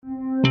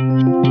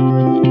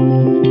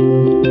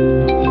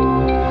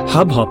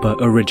Hubhopper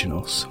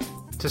Originals.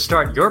 To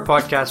start your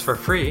podcast for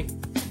free,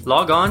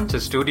 log on to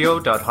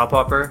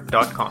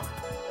studio.hubhopper.com.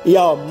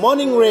 Your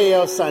morning ray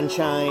of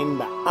sunshine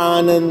by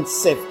Anand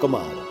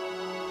Sevkumar.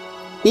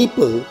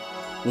 People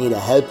need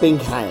a helping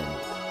hand.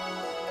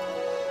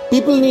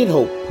 People need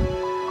hope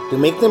to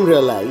make them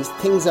realize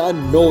things are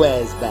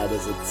nowhere as bad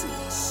as it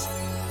seems.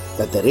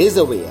 That there is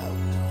a way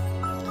out.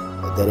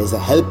 That there is a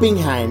helping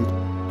hand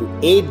to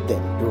aid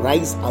them to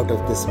rise out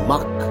of this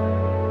muck.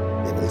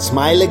 They will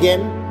smile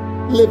again,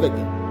 live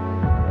again.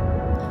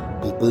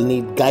 People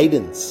need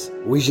guidance,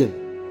 vision.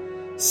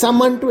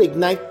 Someone to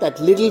ignite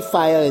that little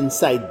fire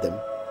inside them,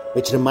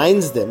 which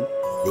reminds them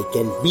they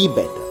can be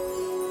better,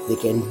 they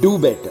can do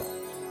better,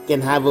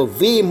 can have a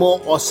way more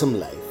awesome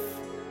life,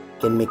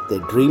 can make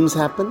their dreams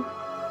happen.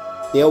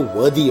 They are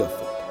worthy of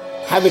it.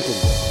 Have it in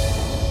them.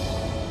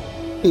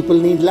 People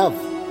need love,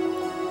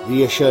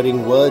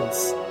 reassuring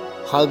words,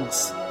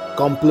 hugs,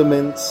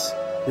 compliments,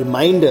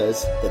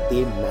 reminders that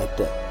they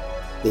matter,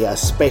 they are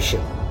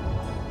special.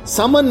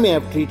 Someone may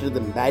have treated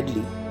them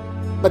badly,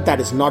 but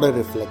that is not a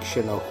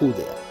reflection of who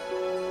they are.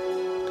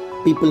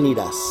 People need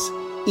us,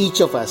 each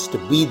of us, to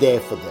be there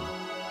for them,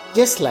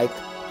 just like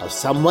how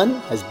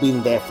someone has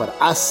been there for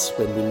us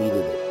when we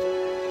needed it.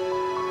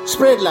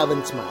 Spread love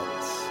and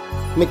smiles.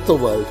 Make the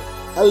world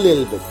a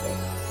little bit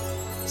better.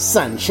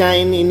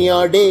 Sunshine in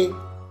your day.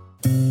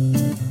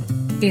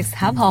 इस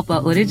Hub Hopper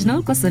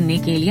original को सुनने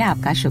के लिए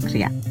आपका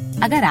शुक्रिया।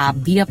 अगर आप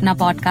भी अपना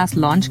पॉडकास्ट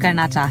लॉन्च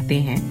करना चाहते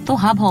हैं तो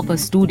हब हॉपर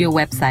स्टूडियो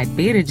वेबसाइट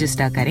पे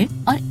रजिस्टर करें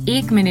और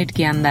 1 मिनट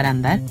के अंदर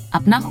अंदर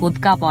अपना खुद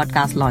का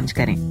पॉडकास्ट लॉन्च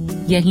करें।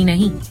 यही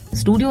नहीं,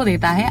 स्टूडियो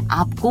देता है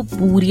आपको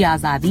पूरी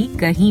आजादी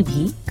कहीं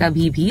भी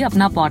कभी भी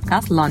अपना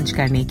पॉडकास्ट लॉन्च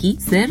करने की,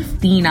 सिर्फ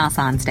 3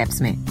 आसान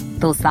स्टेप्स में।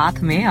 तो साथ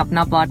में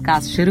अपना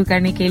पॉडकास्ट शुरू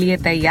करने के लिए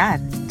तैयार?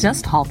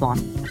 Just hop on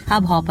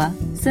hub hopper,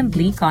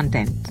 simply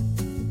content.